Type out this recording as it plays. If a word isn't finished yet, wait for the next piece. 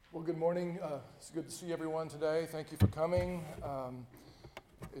Well, good morning. It's good to see everyone today. Thank you for coming.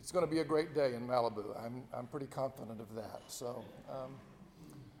 It's going to be a great day in Malibu. I'm pretty confident of that. So,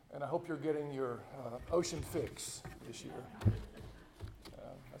 and I hope you're getting your ocean fix this year.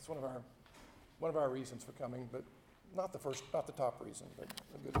 That's one of our reasons for coming, but not the top reason, but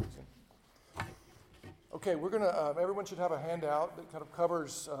a good reason. Okay, we're going to. Everyone should have a handout that kind of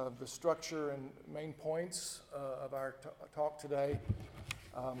covers the structure and main points of our talk today.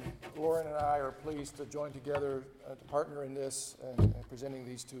 Lauren and I are pleased to join together to partner in this and presenting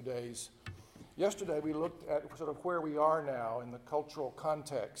these 2 days. Yesterday we looked at sort of where we are now in the cultural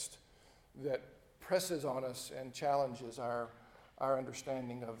context that presses on us and challenges our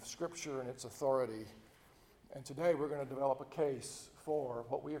understanding of Scripture and its authority. And today we're going to develop a case for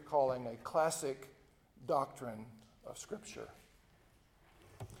what we are calling a classic doctrine of Scripture.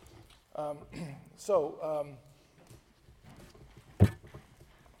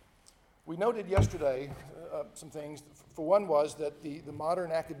 We noted yesterday some things. For one was that the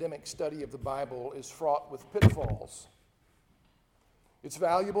modern academic study of the Bible is fraught with pitfalls. It's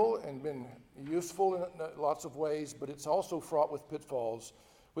valuable and been useful in lots of ways, but it's also fraught with pitfalls,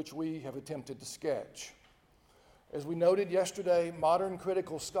 which we have attempted to sketch. As we noted yesterday, modern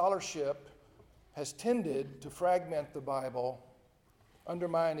critical scholarship has tended to fragment the Bible,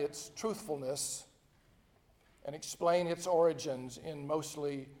 undermine its truthfulness, and explain its origins in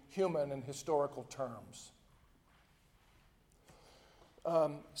mostly human and historical terms.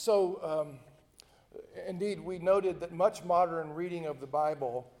 Indeed, we noted that much modern reading of the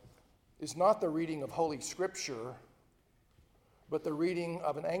Bible is not the reading of Holy Scripture, but the reading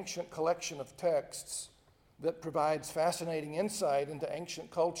of an ancient collection of texts that provides fascinating insight into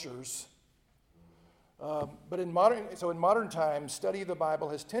ancient cultures. But in modern times, study of the Bible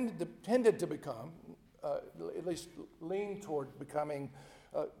has tended to become, at least lean toward becoming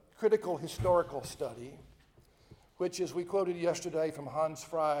critical historical study, which, as we quoted yesterday from Hans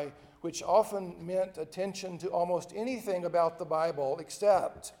Frey, which often meant attention to almost anything about the Bible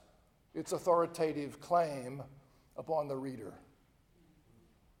except its authoritative claim upon the reader.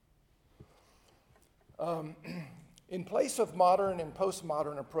 In place of modern and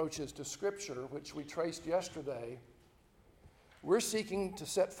postmodern approaches to Scripture, which we traced yesterday, we're seeking to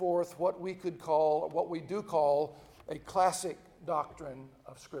set forth what we do call a classic doctrine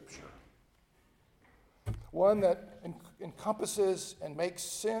of Scripture. One that encompasses and makes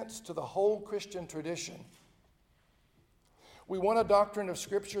sense to the whole Christian tradition. We want a doctrine of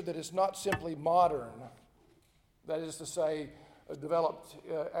Scripture that is not simply modern, that is to say, developed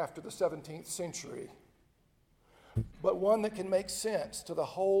after the 17th century, but one that can make sense to the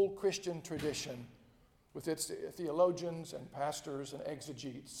whole Christian tradition with its theologians and pastors and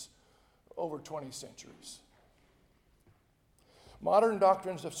exegetes over 20 centuries. Modern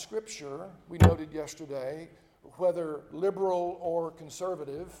doctrines of Scripture, we noted yesterday, whether liberal or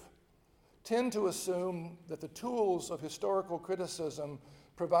conservative, tend to assume that the tools of historical criticism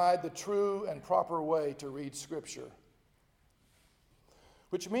provide the true and proper way to read Scripture.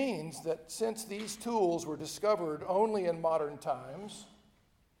 Which means that since these tools were discovered only in modern times,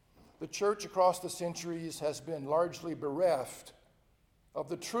 the church across the centuries has been largely bereft of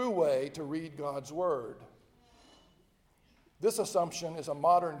the true way to read God's Word. This assumption is a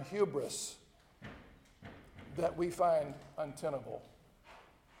modern hubris that we find untenable.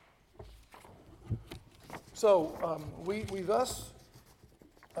 So we thus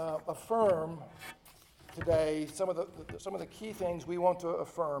affirm today some of the key things we want to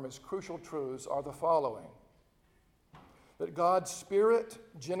affirm as crucial truths are the following: that God's Spirit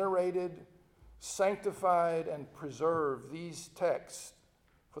generated, sanctified, and preserved these texts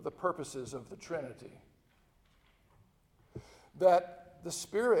for the purposes of the Trinity. That the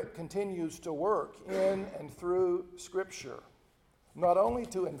Spirit continues to work in and through Scripture, not only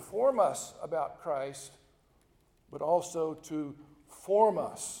to inform us about Christ, but also to form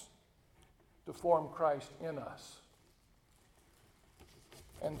us, to form Christ in us.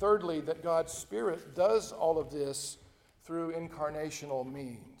 And thirdly, that God's Spirit does all of this through incarnational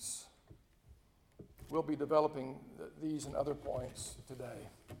means. We'll be developing these and other points today.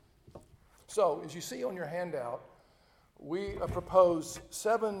 So, as you see on your handout, we propose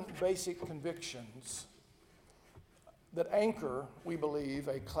 7 basic convictions that anchor, we believe,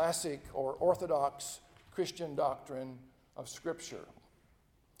 a classic or orthodox Christian doctrine of Scripture.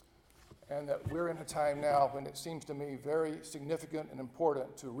 And that we're in a time now when it seems to me very significant and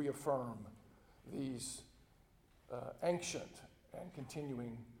important to reaffirm these ancient and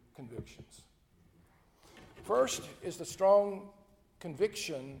continuing convictions. First is the strong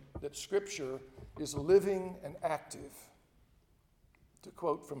conviction that Scripture is living and active. to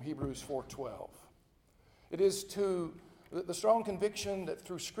quote from Hebrews 4:12. It is to the strong conviction that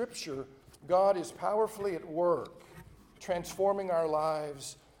through Scripture, God is powerfully at work, transforming our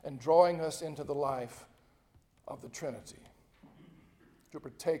lives and drawing us into the life of the Trinity, to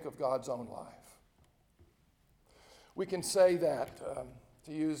partake of God's own life. We can say that,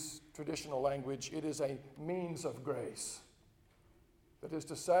 to use traditional language, it is a means of grace. That is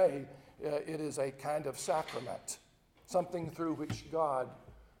to say, it is a kind of sacrament, something through which God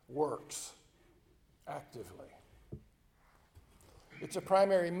works actively. It's a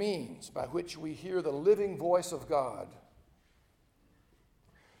primary means by which we hear the living voice of God.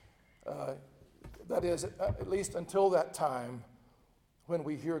 That is, at least until that time when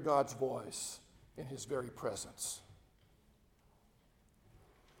we hear God's voice in his very presence.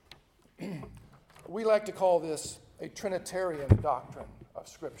 We like to call this a Trinitarian doctrine of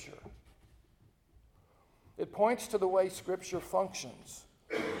Scripture. It points to the way Scripture functions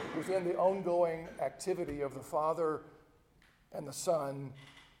within the ongoing activity of the Father and the Son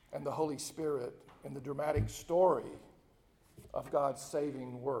and the Holy Spirit in the dramatic story of God's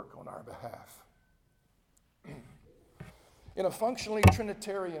saving work on our behalf. In a functionally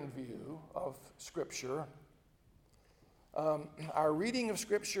Trinitarian view of Scripture, our reading of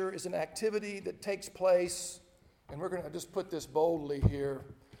Scripture is an activity that takes place, and we're going to just put this boldly here,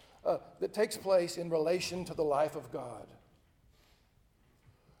 that takes place in relation to the life of God.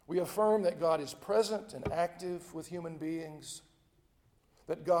 We affirm that God is present and active with human beings,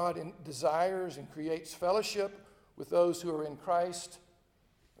 that God desires and creates fellowship with those who are in Christ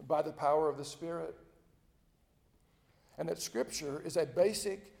by the power of the Spirit, and that Scripture is a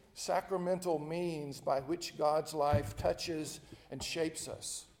basic sacramental means by which God's life touches and shapes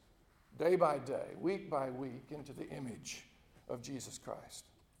us day by day, week by week, into the image of Jesus Christ.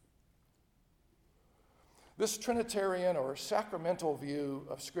 This Trinitarian or sacramental view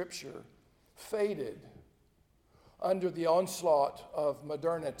of Scripture faded under the onslaught of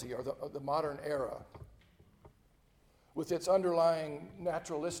modernity or the modern era, with its underlying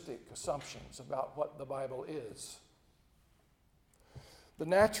naturalistic assumptions about what the Bible is. The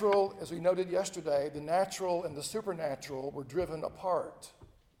natural, as we noted yesterday, the natural and the supernatural were driven apart,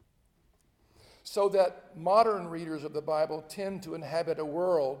 so that modern readers of the Bible tend to inhabit a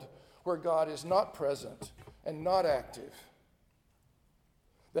world where God is not present and not active.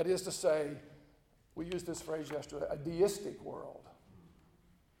 That is to say, we used this phrase yesterday, a deistic world.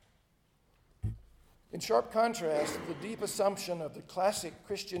 In sharp contrast, the deep assumption of the classic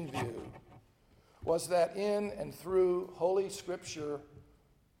Christian view was that in and through Holy Scripture,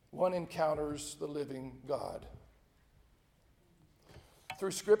 one encounters the living God.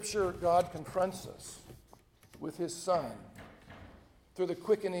 Through Scripture, God confronts us with his Son through the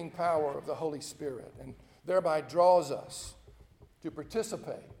quickening power of the Holy Spirit, and thereby draws us to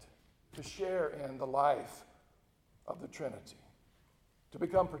participate, to share in the life of the Trinity, to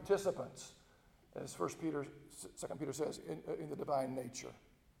become participants, as 2 Peter says, in the divine nature.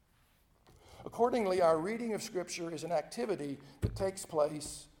 Accordingly, our reading of Scripture is an activity that takes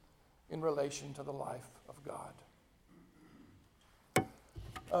place in relation to the life of God.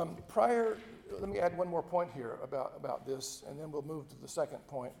 Let me add one more point here about this, and then we'll move to the second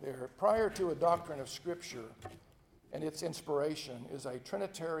point there. Prior to a doctrine of Scripture and its inspiration is a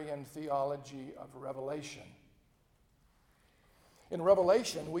Trinitarian theology of revelation. In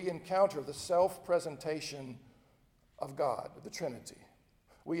Revelation, we encounter the self-presentation of God, the Trinity.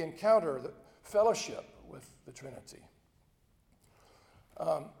 We encounter the fellowship with the Trinity.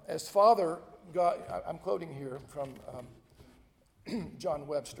 As Father, God, I'm quoting here from John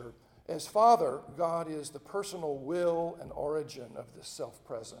Webster. As Father, God is the personal will and origin of this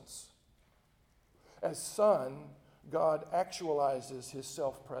self-presence. As Son, God actualizes his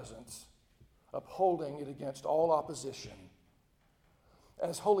self-presence, upholding it against all opposition.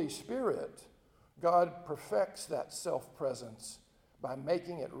 As Holy Spirit, God perfects that self-presence by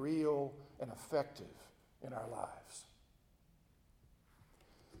making it real and effective in our lives.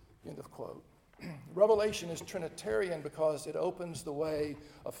 End of quote. Revelation is Trinitarian because it opens the way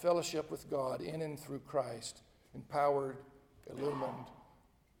of fellowship with God in and through Christ, empowered, illumined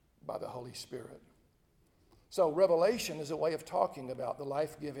by the Holy Spirit. So Revelation is a way of talking about the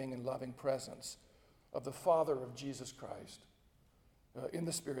life-giving and loving presence of the Father of Jesus Christ in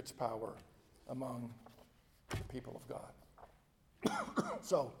the Spirit's power among the people of God.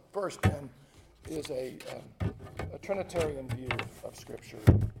 So first, then, is a Trinitarian view of Scripture.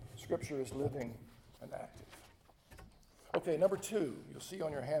 Scripture is living and active. Okay, number two, you'll see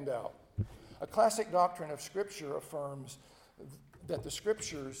on your handout. A classic doctrine of Scripture affirms that the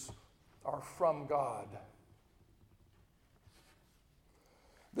Scriptures are from God.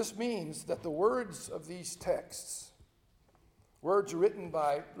 This means that the words of these texts, words written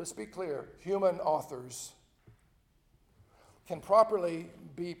by, let's be clear, human authors, can properly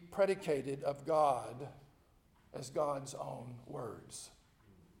be predicated of God as God's own words.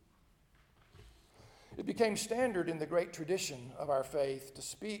 It became standard in the great tradition of our faith to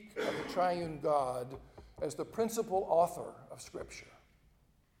speak of the triune God as the principal author of Scripture.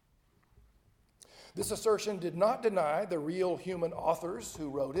 This assertion did not deny the real human authors who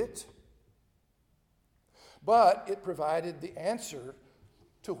wrote it, but it provided the answer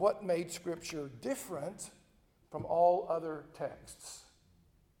to what made Scripture different from all other texts.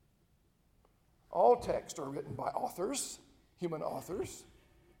 All texts are written by authors, human authors.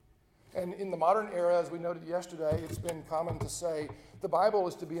 And in the modern era, as we noted yesterday, it's been common to say the Bible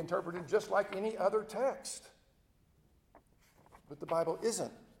is to be interpreted just like any other text. But the Bible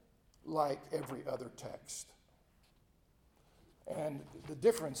isn't like every other text. And the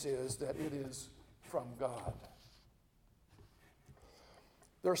difference is that it is from God.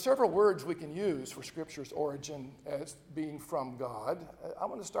 There are several words we can use for Scripture's origin as being from God. I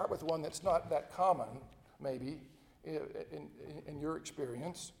want to start with one that's not that common, maybe, in your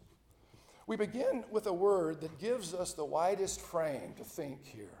experience. We begin with a word that gives us the widest frame to think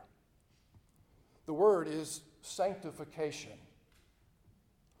here. The word is sanctification.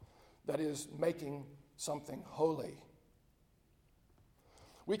 That is, making something holy.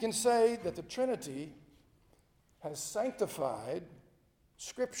 We can say that the Trinity has sanctified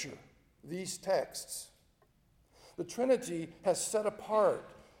Scripture, these texts. The Trinity has set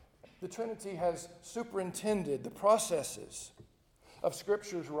apart, the Trinity has superintended the processes of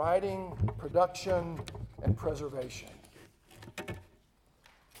Scripture's writing, production, and preservation.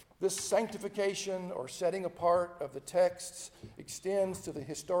 This sanctification or setting apart of the texts extends to the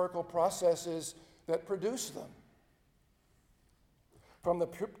historical processes that produce them. From the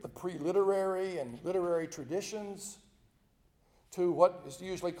pre-literary and literary traditions to what is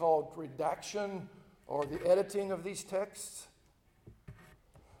usually called redaction or the editing of these texts,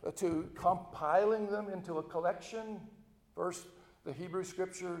 to compiling them into a collection, first the Hebrew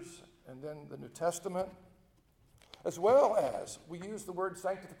Scriptures and then the New Testament, as well as we use the word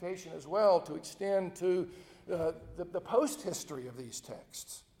sanctification as well to extend to the post-history of these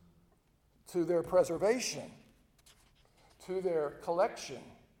texts, to their preservation, to their collection,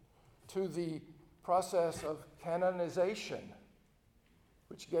 to the process of canonization,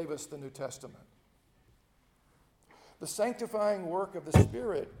 which gave us the New Testament. The sanctifying work of the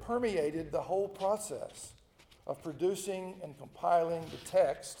Spirit permeated the whole process of producing and compiling the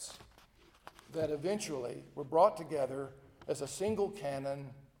texts that eventually were brought together as a single canon,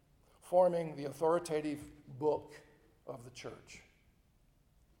 forming the authoritative book of the church.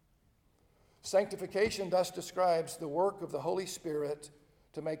 Sanctification thus describes the work of the Holy Spirit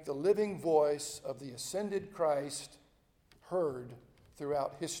to make the living voice of the ascended Christ heard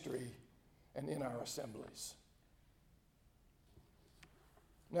throughout history and in our assemblies.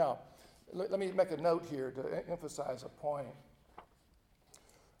 Now, let me make a note here to emphasize a point.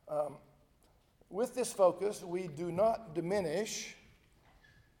 With this focus, we do not diminish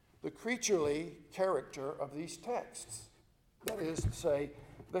the creaturely character of these texts. That is to say,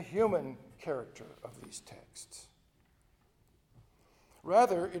 the human character of these texts.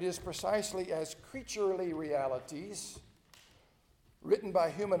 Rather, it is precisely as creaturely realities written by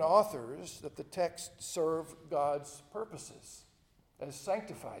human authors that the texts serve God's purposes as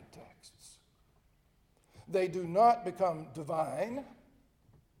sanctified texts. They do not become divine.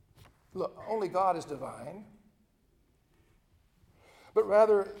 Look, only God is divine. But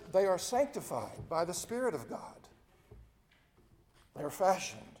rather, they are sanctified by the Spirit of God. They are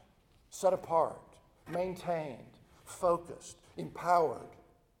fashioned, set apart, maintained, focused, empowered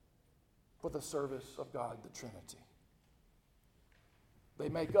for the service of God the Trinity. They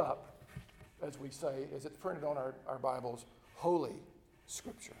make up, as we say, as it's printed on our Bibles, Holy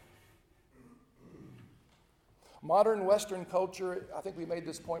Scripture. Modern Western culture, I think we made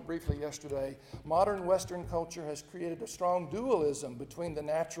this point briefly yesterday, modern Western culture has created a strong dualism between the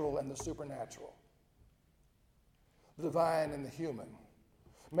natural and the supernatural, the divine and the human,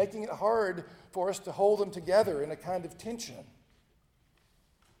 making it hard for us to hold them together in a kind of tension.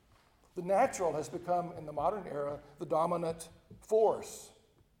 The natural has become, in the modern era, the dominant force.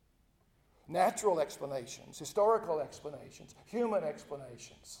 Natural explanations, historical explanations, human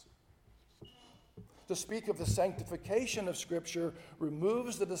explanations. To speak of the sanctification of Scripture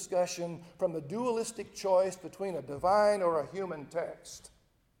removes the discussion from the dualistic choice between a divine or a human text.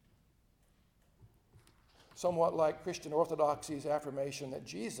 Somewhat like Christian orthodoxy's affirmation that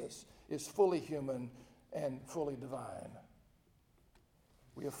Jesus is fully human and fully divine.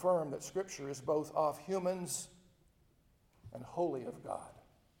 we affirm that Scripture is both of humans and wholly of God.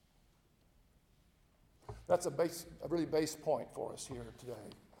 That's a really base point for us here today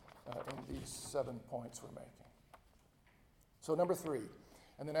in these 7 points we're making. So number 3,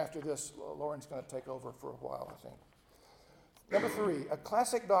 and then after this, Lauren's going to take over for a while, I think. Number 3, a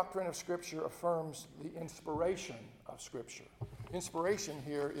classic doctrine of Scripture affirms the inspiration of Scripture. Inspiration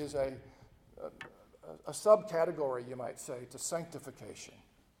here is a subcategory, you might say, to sanctification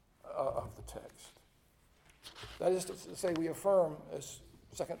of the text. That is to say, we affirm, as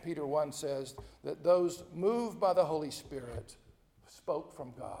 2 Peter 1 says, that those moved by the Holy Spirit spoke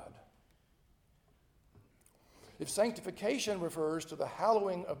from God. If sanctification refers to the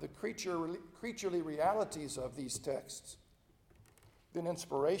hallowing of the creaturely realities of these texts, then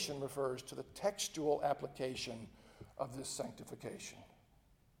inspiration refers to the textual application of this sanctification.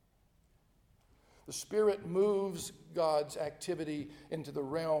 The Spirit moves God's activity into the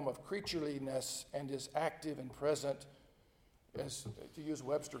realm of creatureliness and is active and present, as to use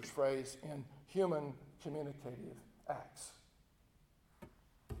Webster's phrase, in human communicative acts.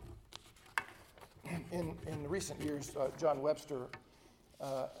 In recent years, John Webster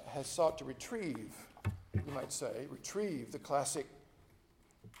has sought to retrieve the classic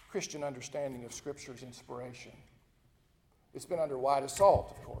Christian understanding of Scripture's inspiration. It's been under wide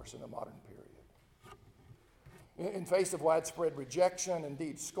assault, of course, in the modern period. In face of widespread rejection,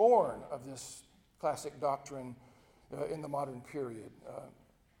 indeed scorn of this classic doctrine in the modern period,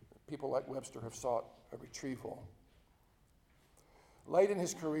 people like Webster have sought a retrieval. Late in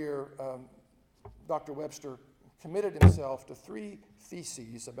his career, Dr. Webster committed himself to 3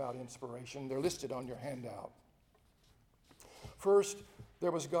 theses about inspiration. They're listed on your handout. First,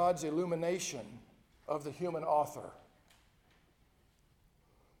 there was God's illumination of the human author.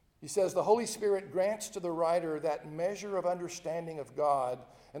 He says, the Holy Spirit grants to the writer that measure of understanding of God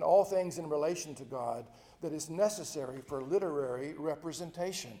and all things in relation to God that is necessary for literary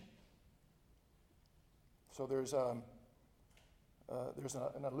representation. So there's an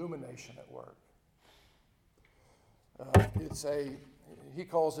illumination at work. He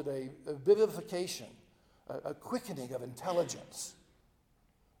calls it a vivification, a quickening of intelligence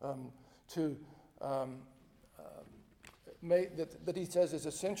that he says is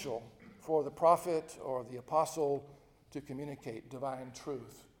essential for the prophet or the apostle to communicate divine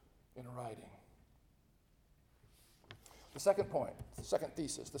truth in writing. The second point, the second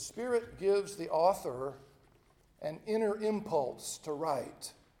thesis, the Spirit gives the author an inner impulse to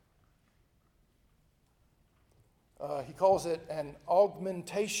write. He calls it an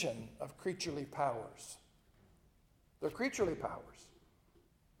augmentation of creaturely powers. They're creaturely powers,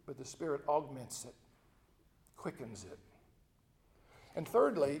 but the Spirit augments it, quickens it. And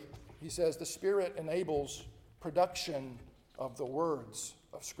thirdly, he says the Spirit enables production of the words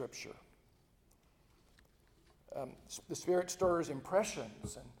of Scripture. The Spirit stirs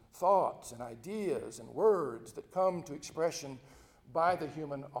impressions and thoughts and ideas and words that come to expression by the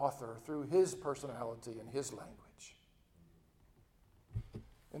human author through his personality and his language.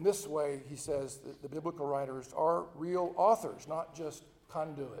 In this way, he says that the biblical writers are real authors, not just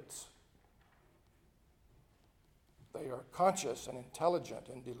conduits. They are conscious and intelligent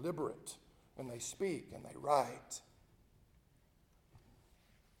and deliberate, and they speak and they write.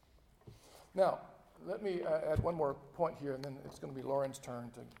 Now, let me add one more point here, and then it's going to be Lauren's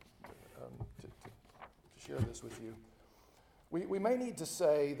turn to share this with you. We may need to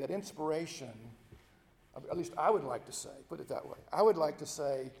say that inspiration, at least I would like to say, put it that way, I would like to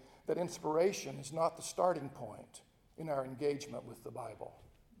say that inspiration is not the starting point in our engagement with the Bible.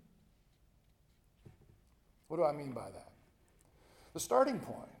 What do I mean by that? The starting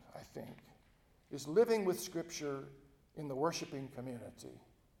point, I think, is living with Scripture in the worshiping community,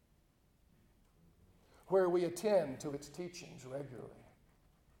 where we attend to its teachings regularly.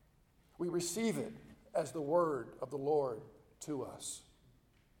 We receive it as the word of the Lord to us.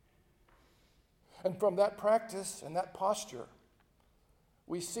 And from that practice and that posture,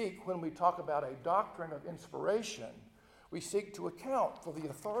 we seek, when we talk about a doctrine of inspiration, we seek to account for the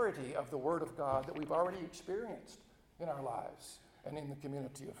authority of the Word of God that we've already experienced in our lives and in the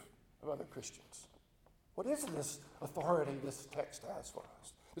community of other Christians. What is this authority this text has for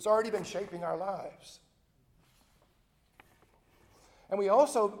us? It's already been shaping our lives. And we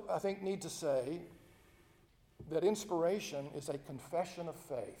also, I think, need to say that inspiration is a confession of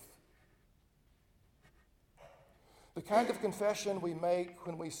faith. The kind of confession we make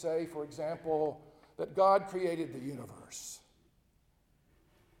when we say, for example, that God created the universe.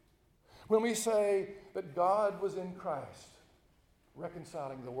 When we say that God was in Christ,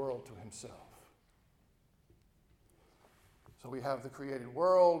 reconciling the world to himself. So we have the created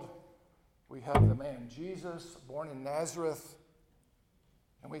world, we have the man Jesus, born in Nazareth,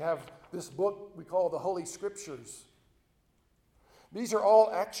 and we have this book we call the Holy Scriptures. These are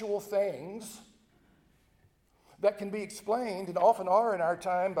all actual things that can be explained, and often are in our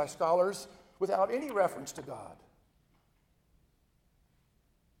time, by scholars without any reference to God.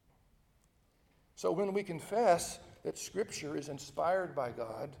 So when we confess that Scripture is inspired by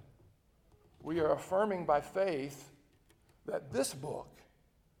God, we are affirming by faith that this book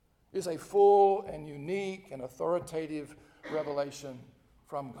is a full and unique and authoritative revelation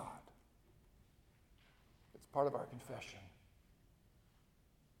from God. It's part of our confession.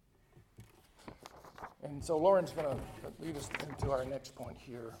 And so Lauren's going to lead us into our next point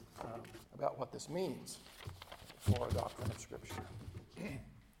here about what this means for a doctrine of Scripture.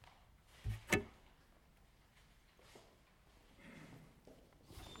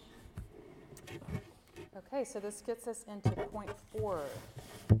 Okay, so this gets us into point 4,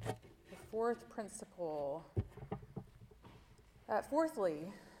 the fourth principle.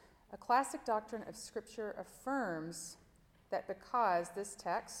 Fourthly, a classic doctrine of Scripture affirms that because this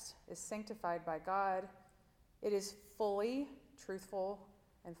text is sanctified by God, it is fully truthful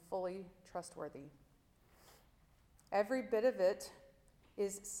and fully trustworthy. Every bit of it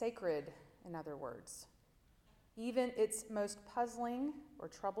is sacred, in other words, even its most puzzling or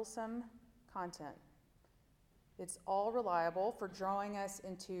troublesome content. It's all reliable for drawing us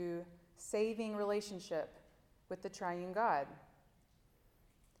into saving relationship with the triune God.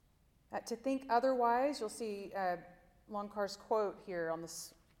 To think otherwise, you'll see Longcar's quote here on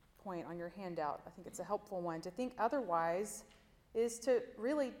this point on your handout. I think it's a helpful one. To think otherwise is to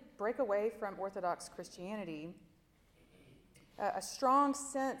really break away from Orthodox Christianity. A strong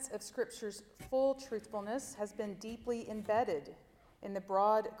sense of Scripture's full truthfulness has been deeply embedded in the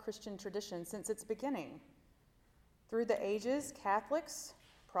broad Christian tradition since its beginning. Through the ages, Catholics,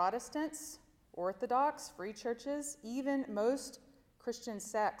 Protestants, Orthodox, free churches, even most Christian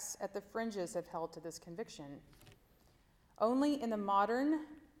sects at the fringes have held to this conviction. Only in the modern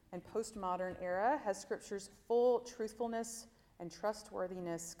and postmodern era has Scripture's full truthfulness and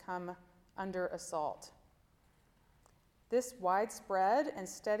trustworthiness come under assault. This widespread and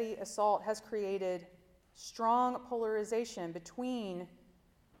steady assault has created strong polarization between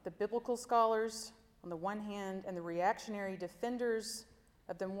the biblical scholars on the one hand and the reactionary defenders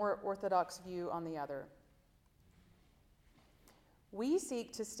of the more orthodox view on the other. We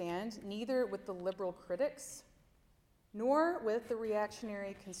seek to stand neither with the liberal critics nor with the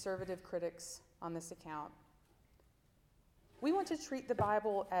reactionary conservative critics on this account. We want to treat the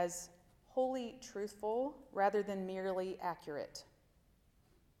Bible as wholly truthful rather than merely accurate.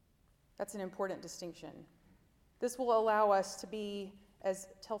 That's an important distinction. This will allow us to be, as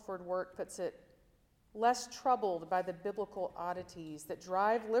Telford Wirt puts it, less troubled by the biblical oddities that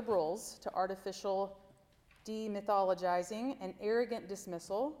drive liberals to artificial demythologizing and arrogant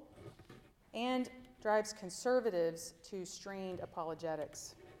dismissal, and drives conservatives to strained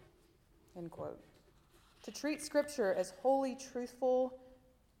apologetics. End quote. To treat Scripture as wholly truthful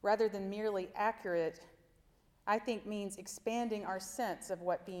rather than merely accurate, I think means expanding our sense of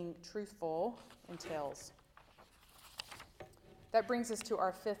what being truthful entails. That brings us to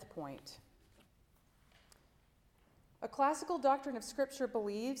our fifth point. A classical doctrine of Scripture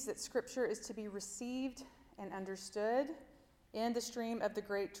believes that Scripture is to be received and understood in the stream of the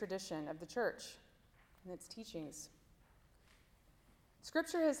great tradition of the church and its teachings.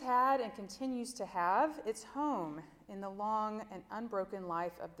 Scripture has had and continues to have its home in the long and unbroken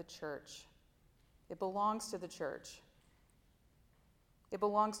life of the church. It belongs to the church. It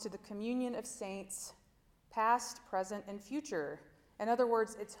belongs to the communion of saints, past, present, and future. In other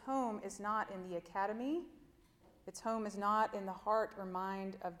words, its home is not in the academy. Its home is not in the heart or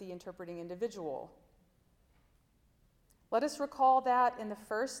mind of the interpreting individual. Let us recall that in the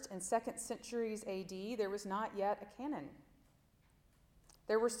 1st and 2nd centuries AD, there was not yet a canon.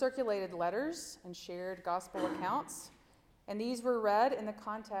 There were circulated letters and shared gospel accounts, and these were read in the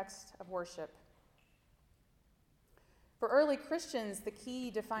context of worship. For early Christians, the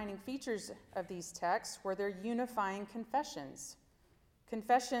key defining features of these texts were their unifying confessions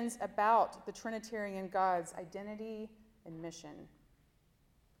about the Trinitarian God's identity and mission.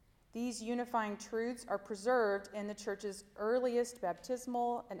 These unifying truths are preserved in the church's earliest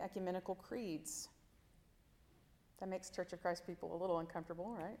baptismal and ecumenical creeds. That makes Church of Christ people a little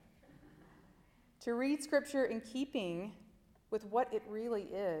uncomfortable, right? To read Scripture in keeping with what it really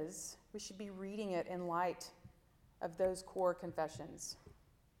is, we should be reading it in light of those core confessions.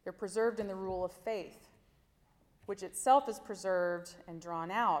 They're preserved in the rule of faith, which itself is preserved and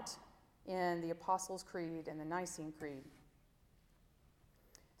drawn out in the Apostles' Creed and the Nicene Creed.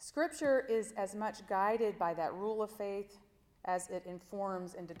 Scripture is as much guided by that rule of faith as it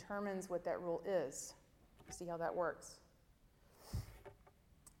informs and determines what that rule is. See how that works.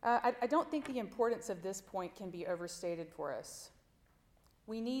 I don't think the importance of this point can be overstated for us.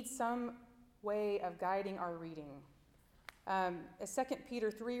 We need some way of guiding our reading. As 2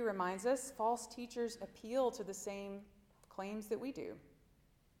 Peter 3 reminds us, false teachers appeal to the same claims that we do.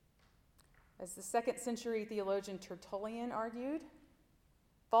 As the 2nd century theologian Tertullian argued,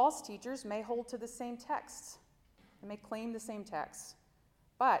 false teachers may hold to the same texts and may claim the same texts,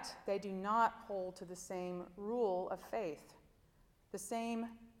 but they do not hold to the same rule of faith, the same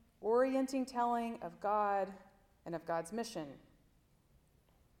orienting telling of God and of God's mission.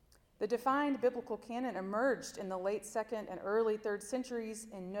 The defined biblical canon emerged in the late 2nd and early 3rd centuries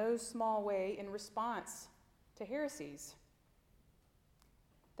in no small way in response to heresies.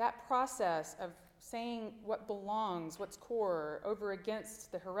 That process of saying what belongs, what's core, over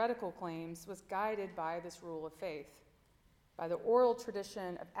against the heretical claims was guided by this rule of faith, by the oral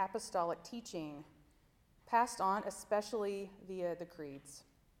tradition of apostolic teaching, passed on especially via the creeds.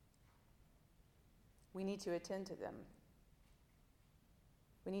 We need to attend to them.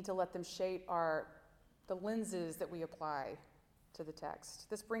 We need to let them shape the lenses that we apply to the text.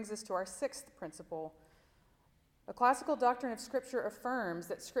 This brings us to our 6th principle. A classical doctrine of Scripture affirms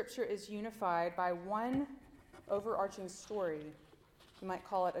that Scripture is unified by one overarching story. You might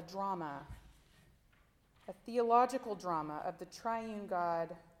call it a drama, a theological drama of the triune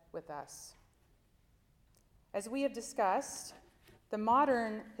God with us. As we have discussed, the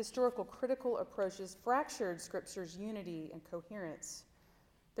modern historical critical approaches fractured Scripture's unity and coherence.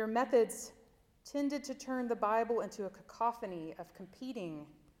 Their methods tended to turn the Bible into a cacophony of competing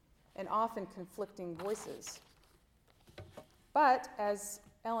and often conflicting voices. But, as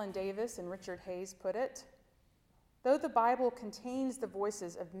Ellen Davis and Richard Hayes put it, though the Bible contains the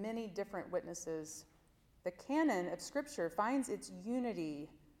voices of many different witnesses, the canon of Scripture finds its unity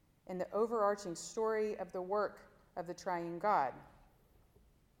in the overarching story of the work of the triune God.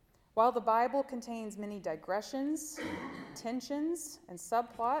 While the Bible contains many digressions, tensions, and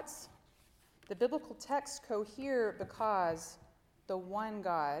subplots, the biblical texts cohere because the one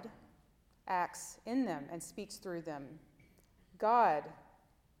God acts in them and speaks through them. God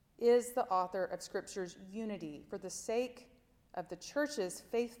is the author of Scripture's unity for the sake of the church's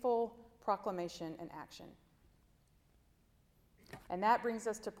faithful proclamation and action. And that brings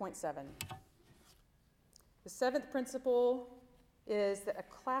us to point 7. The 7th principle is that a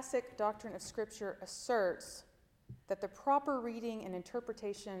classic doctrine of Scripture asserts that the proper reading and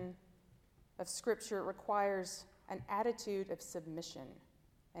interpretation of Scripture requires an attitude of submission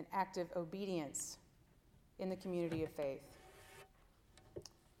and active obedience in the community of faith.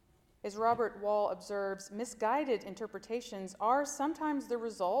 As Robert Wall observes, misguided interpretations are sometimes the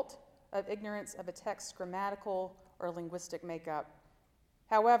result of ignorance of a text's grammatical or linguistic makeup.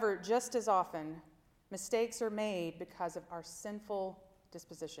 However, just as often, mistakes are made because of our sinful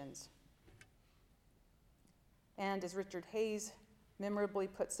dispositions. And as Richard Hayes memorably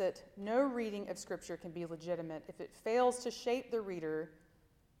puts it, no reading of Scripture can be legitimate if it fails to shape the reader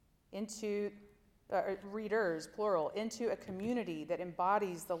into readers, plural, into a community that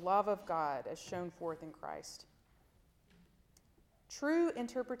embodies the love of God as shown forth in Christ. True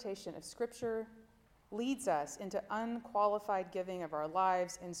interpretation of Scripture leads us into unqualified giving of our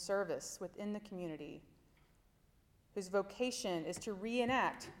lives in service within the community, whose vocation is to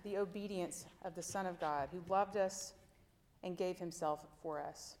reenact the obedience of the Son of God, who loved us and gave himself for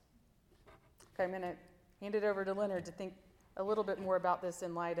us. Okay, I'm going to hand it over to Leonard to think a little bit more about this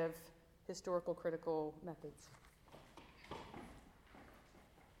in light of historical critical methods.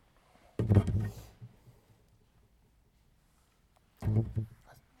 I think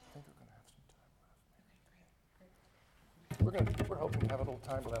we're going to have some time left. We're hoping to have a little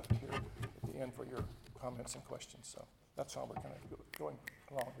time left here at the end for your comments and questions. So that's how we're kind of going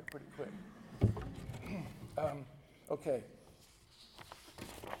along here pretty quick. Okay.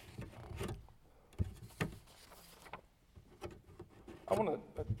 I want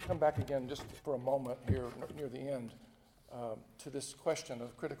to come back again just for a moment here near the end to this question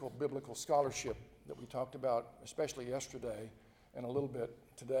of critical biblical scholarship that we talked about, especially yesterday and a little bit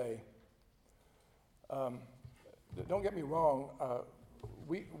today. Don't get me wrong,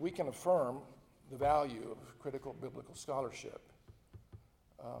 we can affirm the value of critical biblical scholarship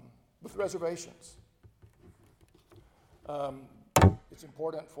with reservations. It's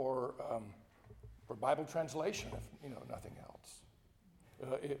important for Bible translation, if nothing else.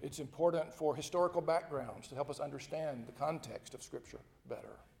 It's important for historical backgrounds to help us understand the context of Scripture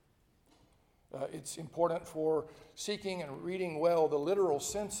better. It's important for seeking and reading well the literal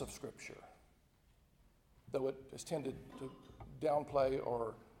sense of Scripture, though it has tended to downplay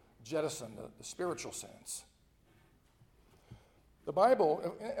or jettison the spiritual sense. The Bible,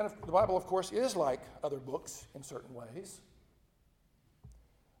 of course, is like other books in certain ways,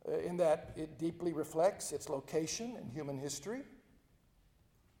 in that it deeply reflects its location in human history,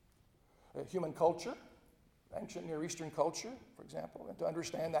 human culture, ancient Near Eastern culture, for example, and to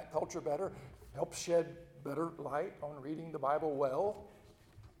understand that culture better helps shed better light on reading the Bible well.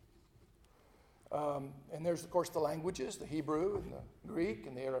 And there's, of course, the languages, the Hebrew and the Greek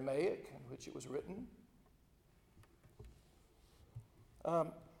and the Aramaic in which it was written.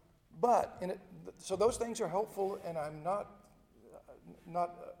 So those things are helpful, and I'm not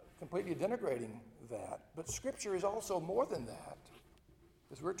completely denigrating that. But Scripture is also more than that,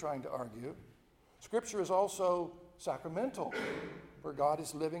 as we're trying to argue. Scripture is also sacramental, where God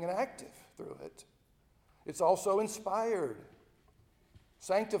is living and active through it. It's also inspired,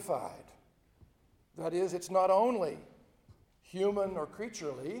 sanctified. That is, it's not only human or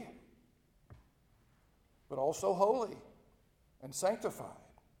creaturely, but also holy and sanctified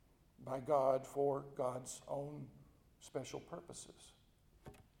by God for God's own special purposes.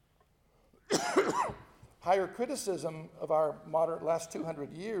 Higher criticism of our modern last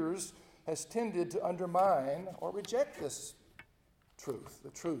 200 years has tended to undermine or reject this truth, the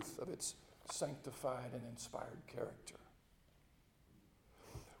truth of its sanctified and inspired character.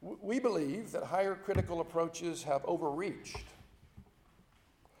 We believe that higher critical approaches have overreached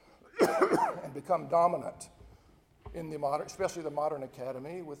and become dominant in the modern, especially the modern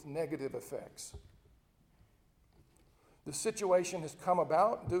academy, with negative effects. The situation has come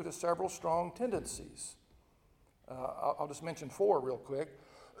about due to several strong tendencies. I'll just mention four real quick.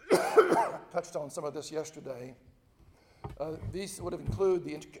 Touched on some of this yesterday. These would include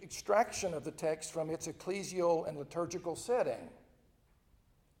the extraction of the text from its ecclesial and liturgical setting,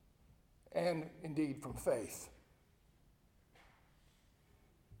 and indeed from faith.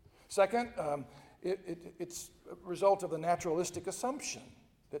 Second, it's a result of the naturalistic assumption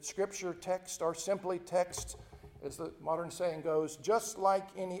that Scripture texts are simply texts, as the modern saying goes, just like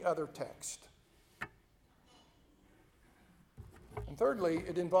any other text. And thirdly,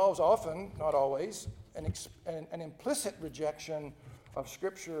 it involves often, not always, an implicit rejection of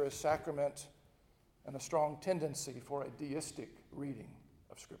Scripture as sacrament and a strong tendency for a deistic reading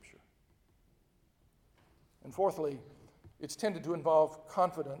of Scripture. And fourthly, it's tended to involve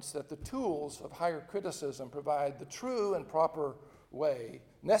confidence that the tools of higher criticism provide the true and proper way,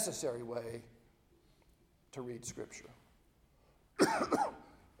 necessary way, to read Scripture.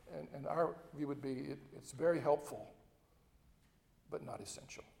 and our view would be it's very helpful, but not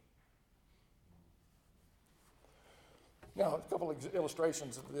essential. Now, a couple of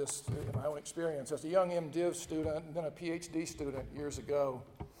illustrations of this in my own experience. As a young MDiv student and then a PhD student years ago,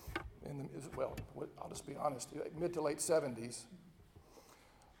 I'll just be honest, mid to late 70s,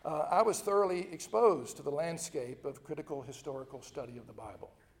 I was thoroughly exposed to the landscape of critical historical study of the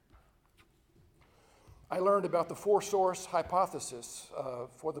Bible. I learned about the four-source hypothesis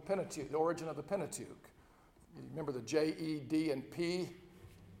for the Pentateuch, the origin of the Pentateuch. You remember the J, E, D, and P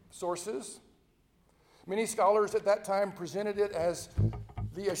sources? Many scholars at that time presented it as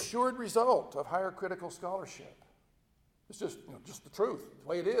the assured result of higher critical scholarship. It's just the truth, the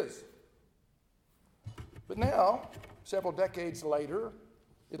way it is. But now, several decades later,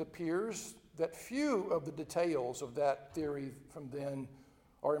 it appears that few of the details of that theory from then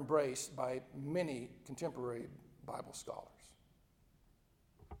are embraced by many contemporary Bible scholars.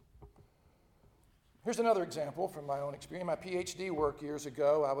 Here's another example from my own experience. In my PhD work years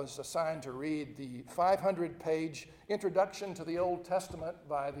ago, I was assigned to read the 500-page Introduction to the Old Testament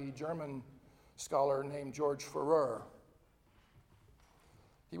by the German scholar named George Farrer.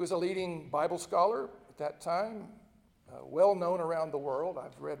 He was a leading Bible scholar at that time, well known around the world.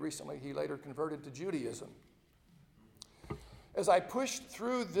 I've read recently he later converted to Judaism. As I pushed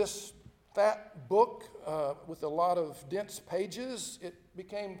through this fat book with a lot of dense pages, it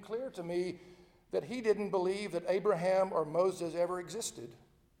became clear to me that he didn't believe that Abraham or Moses ever existed.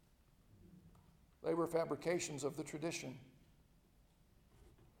 They were fabrications of the tradition.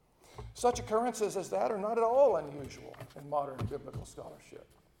 Such occurrences as that are not at all unusual in modern biblical scholarship,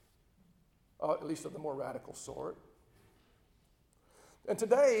 at least of the more radical sort. And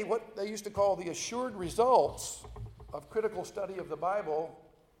today, what they used to call the assured results of critical study of the Bible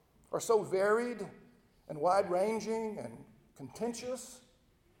are so varied and wide-ranging and contentious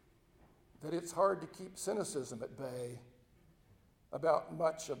that it's hard to keep cynicism at bay about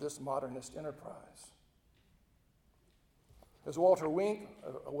much of this modernist enterprise. As Walter Wink,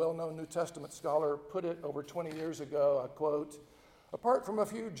 a well-known New Testament scholar, put it over 20 years ago, I quote, "Apart from a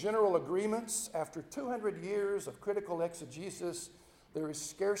few general agreements, after 200 years of critical exegesis, there is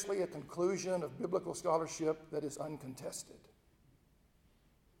scarcely a conclusion of biblical scholarship that is uncontested."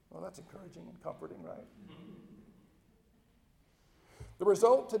 Well, that's encouraging and comforting, right? The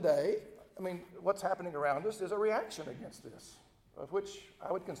result today, what's happening around us is a reaction against this, of which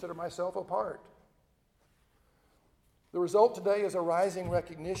I would consider myself a part. The result today is a rising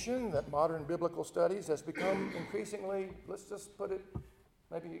recognition that modern biblical studies has become increasingly, let's just put it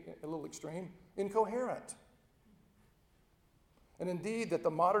maybe a little extreme, incoherent. And indeed, that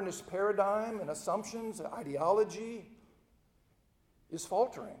the modernist paradigm and assumptions and ideology is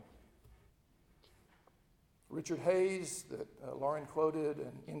faltering. Richard Hayes, that Lauren quoted,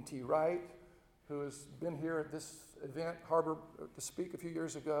 and N.T. Wright, who has been here at this event, Harbor, to speak a few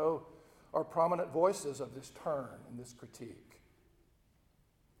years ago, are prominent voices of this turn and this critique.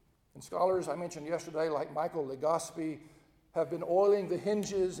 And scholars I mentioned yesterday, like Michael Legaspi, have been oiling the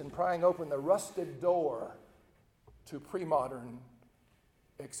hinges and prying open the rusted door to pre-modern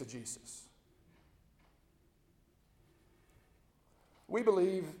exegesis. We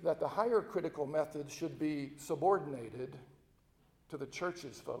believe that the higher critical method should be subordinated to the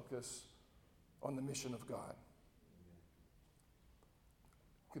church's focus on the mission of God.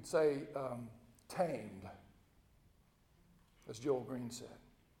 You could say tamed, as Joel Green said.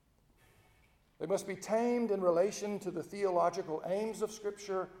 They must be tamed in relation to the theological aims of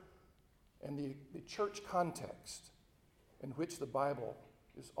Scripture and the church context in which the Bible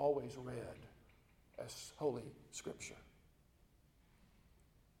is always read as Holy Scripture.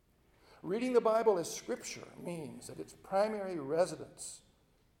 Reading the Bible as Scripture means that its primary residence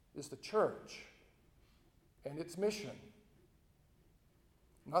is the church and its mission,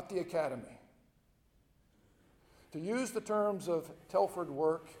 not the academy. To use the terms of Telford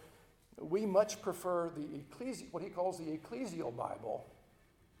Work, we much prefer what he calls the ecclesial Bible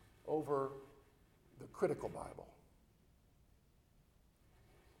over the critical Bible.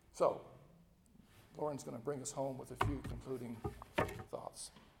 So, Lauren's going to bring us home with a few concluding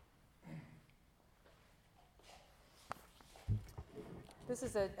thoughts. This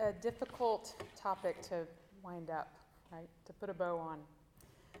is a difficult topic to wind up, right? To put a bow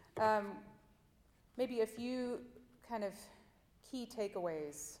on. Maybe a few kind of key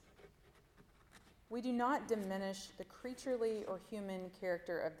takeaways. We do not diminish the creaturely or human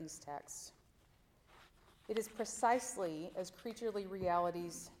character of these texts. It is precisely as creaturely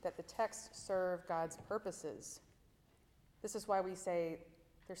realities that the texts serve God's purposes. This is why we say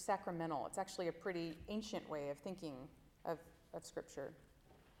they're sacramental. It's actually a pretty ancient way of thinking of Scripture.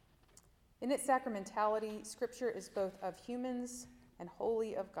 In its sacramentality, Scripture is both of humans and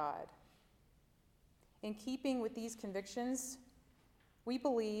wholly of God. In keeping with these convictions, we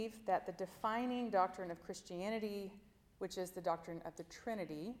believe that the defining doctrine of Christianity, which is the doctrine of the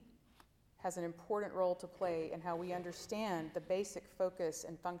Trinity, has an important role to play in how we understand the basic focus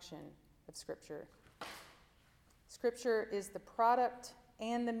and function of Scripture. Scripture is the product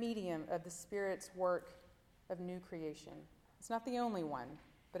and the medium of the Spirit's work of new creation. It's not the only one,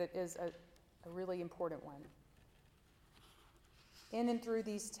 but it is a really important one. In and through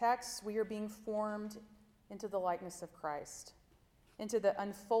these texts, we are being formed into the likeness of Christ, into the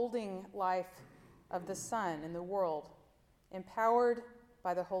unfolding life of the Son in the world, empowered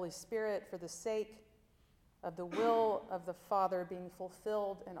by the Holy Spirit for the sake of the will of the Father being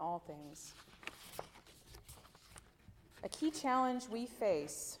fulfilled in all things. A key challenge we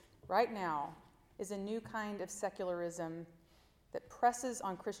face right now is a new kind of secularism that presses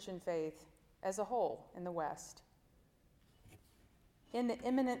on Christian faith as a whole in the West. In the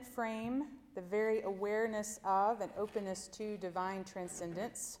immanent frame, the very awareness of and openness to divine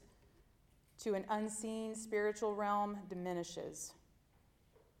transcendence, to an unseen spiritual realm, diminishes.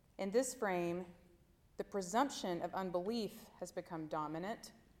 In this frame, the presumption of unbelief has become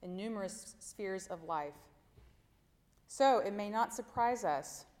dominant in numerous spheres of life. So it may not surprise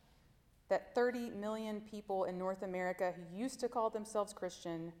us that 30 million people in North America who used to call themselves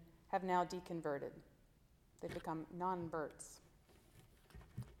Christian have now deconverted. They've become non-verts.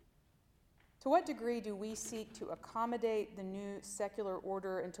 To what degree do we seek to accommodate the new secular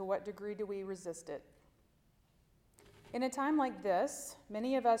order, and to what degree do we resist it? In a time like this,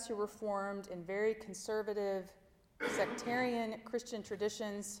 many of us who were formed in very conservative, sectarian Christian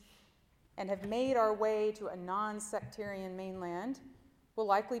traditions and have made our way to a non-sectarian mainland will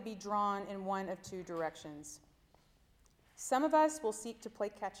likely be drawn in one of two directions. Some of us will seek to play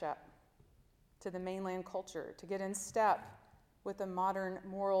catch-up to the mainland culture, to get in step with the modern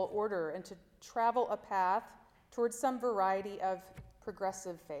moral order, and to travel a path towards some variety of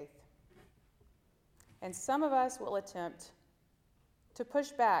progressive faith. And some of us will attempt to push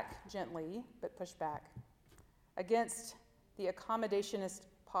back gently, but push back, against the accommodationist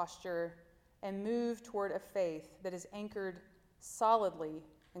posture and move toward a faith that is anchored solidly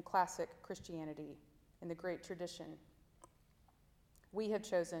in classic Christianity, in the great tradition. We have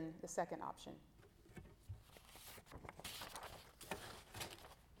chosen the second option.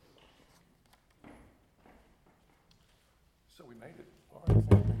 So we made it. All right,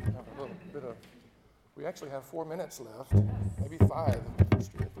 I think we have a little bit of, we actually have 4 minutes left, maybe 5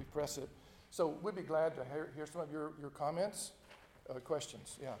 if we press it. So we'd be glad to hear some of your comments,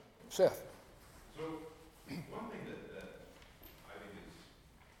 questions. Yeah. Seth. So one thing that I think is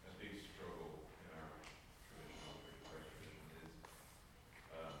a big struggle in our traditional Christ tradition is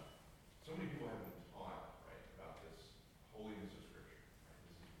so many people have been taught, right, about this holiness of Scripture. Right?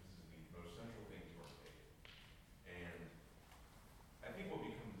 This is the most central thing to our faith. And I think what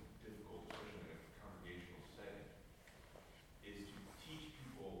becomes difficult, especially in a congregational setting, is to teach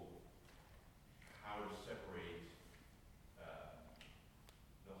people how to separate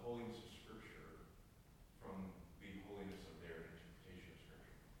the holiness of Scripture from the holiness of their interpretation of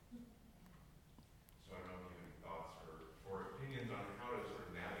Scripture. So I don't know if you have any thoughts or opinions on how to sort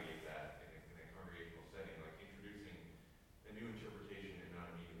of navigate that in a congregational setting, like introducing a new interpretation and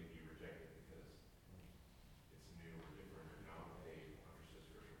not immediately be rejected because it's new or different or not what they understood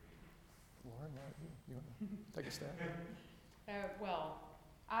Scripture to be. Lauren, you want to take a stab?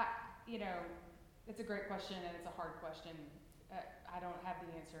 It's a great question and it's a hard question. I don't have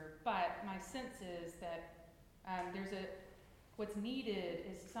the answer, but my sense is that what's needed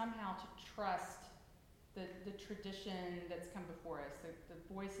is somehow to trust the tradition that's come before us,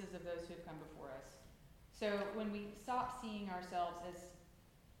 the voices of those who have come before us. So when we stop seeing ourselves as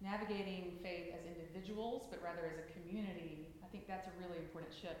navigating faith as individuals, but rather as a community, I think that's a really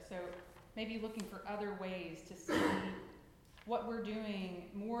important shift. So maybe looking for other ways to see what we're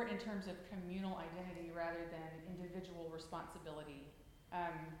doing more in terms of communal identity rather than individual responsibility.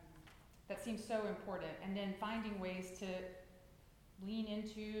 That seems so important. And then finding ways to lean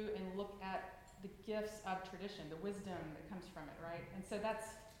into and look at the gifts of tradition, the wisdom that comes from it, right? And so that's,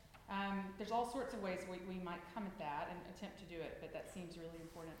 there's all sorts of ways we might come at that and attempt to do it, but that seems really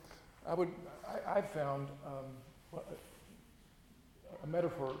important. I've found a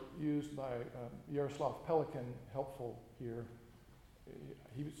metaphor used by Yaroslav Pelikan helpful here.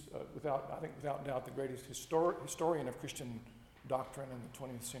 He was, without doubt, the greatest historian of Christian doctrine in the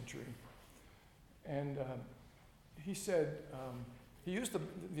 20th century. And he said, he used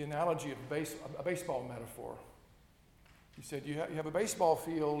the analogy of a baseball metaphor. He said, you have a baseball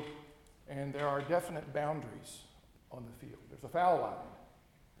field and there are definite boundaries on the field. There's a foul line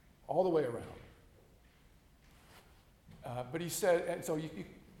all the way around. But he said, and so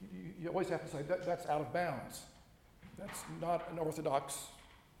you always have to say that's out of bounds. That's not an orthodox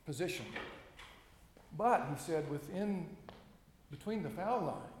position. But he said between the foul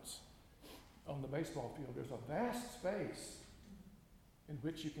lines on the baseball field, there's a vast space in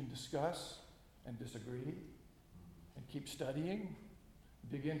which you can discuss and disagree and keep studying,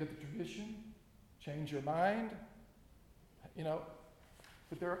 dig into the tradition, change your mind,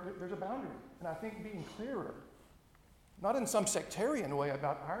 but there's a boundary. And I think being clearer, not in some sectarian way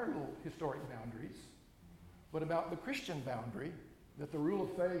about our little historic boundaries, but about the Christian boundary that the rule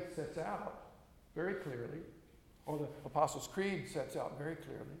of faith sets out very clearly, or the Apostles' Creed sets out very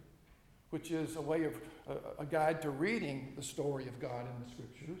clearly, which is a way of a guide to reading the story of God in the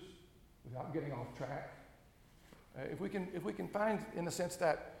Scriptures without getting off track. If we can find, in a sense,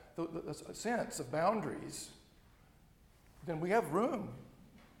 that the sense of boundaries, then we have room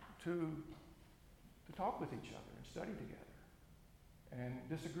to talk with each other and study together and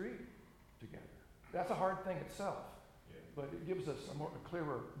disagree together. That's a hard thing itself, but it gives us a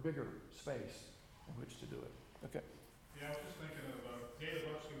clearer, bigger space in which to do it. Okay. Yeah, I was just thinking of David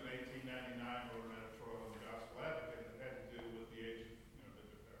Lipscomb in 1899 wrote an editorial in the Gospel Advocate that had to do with the age of,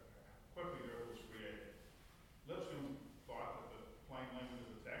 quickly the earth was created. Lipscomb thought that the plain language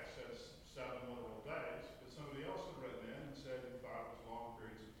of the text says 7 literal days, but somebody else had written in and said he thought it was long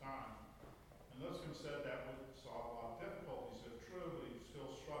periods of time. And Lipscomb said that would solve a lot of difficulties if true, but he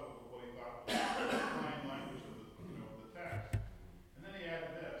still struggled with what he thought was the plain language of the text. And then he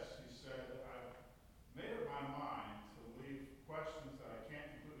added this. He said, I've made up my mind to leave questions that I can't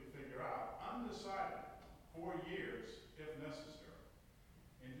completely figure out undecided for years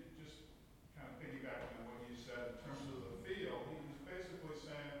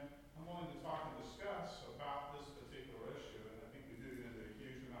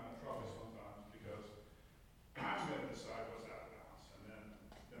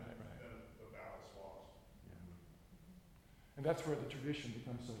that's where the tradition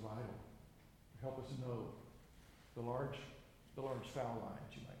becomes so vital to help us know the large foul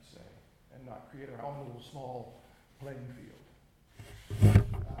lines, you might say, and not create our own little small playing field.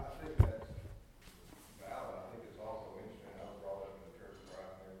 I think that's valid. I think it's also interesting. I was brought up in the church of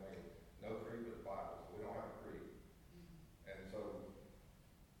Christ and everything. No creed but the Bible. So we don't have a creed. And so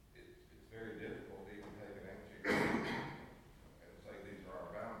it's very difficult to even take an ancient creed and say these are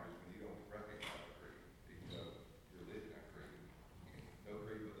our boundaries when you don't recognize a creed, even though you're living a creed. No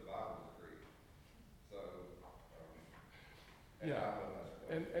creed but the Bible is a creed. So, and Yeah. I know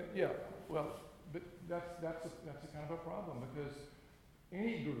that's Yeah, well, but that's a kind of a problem because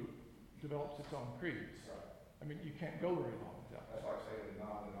any group develops its own creeds. right. I mean, you can't go very long without That's that. like saying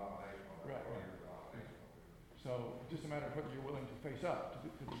non-denominational. Right, or right. denominational. So it's just a matter of whether you're willing to face up to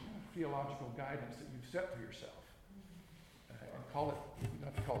the kind of theological guidance that you've set for yourself. And call it, you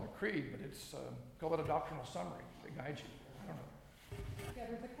don't have to call it a creed, but it's call it a doctrinal summary that guides you. I don't know. Yeah,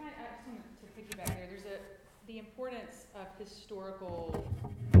 there's a kind, I just wanted to piggyback there, there's the importance of historical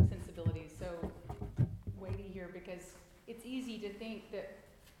sensibilities, so weighty here, because it's easy to think that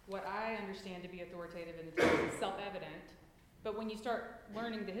what I understand to be authoritative in the text is self-evident, but when you start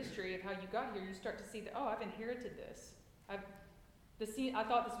learning the history of how you got here, you start to see that, oh, I've inherited this. I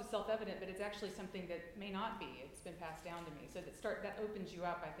thought this was self-evident, but it's actually something that may not be. It's been passed down to me. So that opens you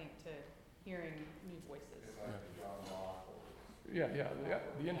up, I think, to hearing new voices. It's like the John Locke or Yeah,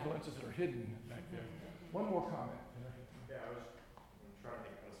 the influences that are hidden back there. One more comment. Yeah, I was trying to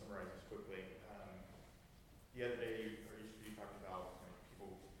think how to summarize this quickly. The other day, you talked about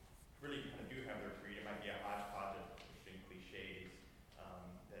people really kind of do have their creed. It might be a hodgepodge of interesting cliches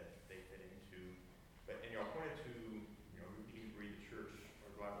that they fit into. But, and y'all pointed to, you need to read the church, or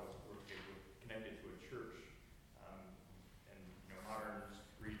the Bible is connected to a church. And, modern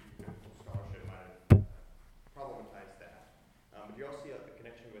Greek scholarship might have problematized that. But you also see a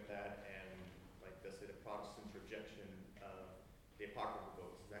connection with that and, like, let's say the Protestants' rejection of the apocryphal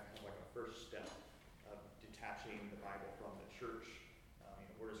books. Is that kind of like a first step of detaching the Bible from the church?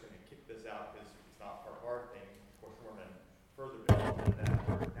 We're just going to kick this out because it's not part of our thing. Of course, we're going to further develop into that.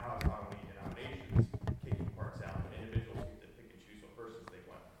 Now it's not only denominations kicking parts out, but individuals get to pick and choose what verses they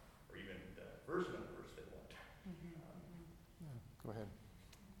want, or even the version of the verse they want. Go ahead.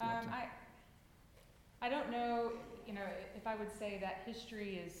 I don't know, if I would say that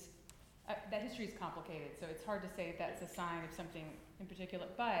history is complicated, so it's hard to say if that's a sign of something in particular.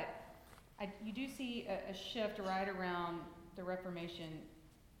 But you do see a shift right around the Reformation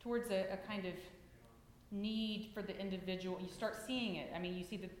towards a kind of need for the individual. You start seeing it. I mean, you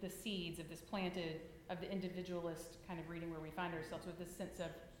see the seeds of this planted of the individualist kind of reading where we find ourselves with this sense of,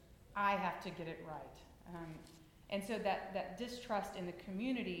 I have to get it right. And so that distrust in the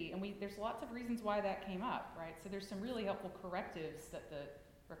community, and there's lots of reasons why that came up, right? So there's some really helpful correctives that the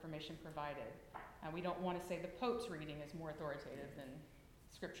Reformation provided. We don't want to say the Pope's reading is more authoritative than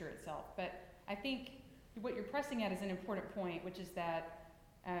Scripture itself, but I think what you're pressing at is an important point, which is that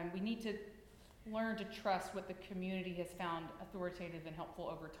we need to learn to trust what the community has found authoritative and helpful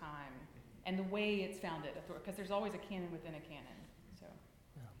over time, and the way it's found it, because there's always a canon within a canon.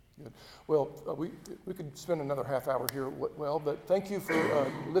 Good. Well, we could spend another half hour here, but thank you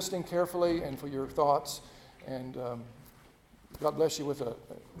for listening carefully and for your thoughts, and God bless you with a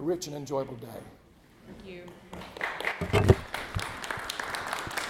rich and enjoyable day. Thank you.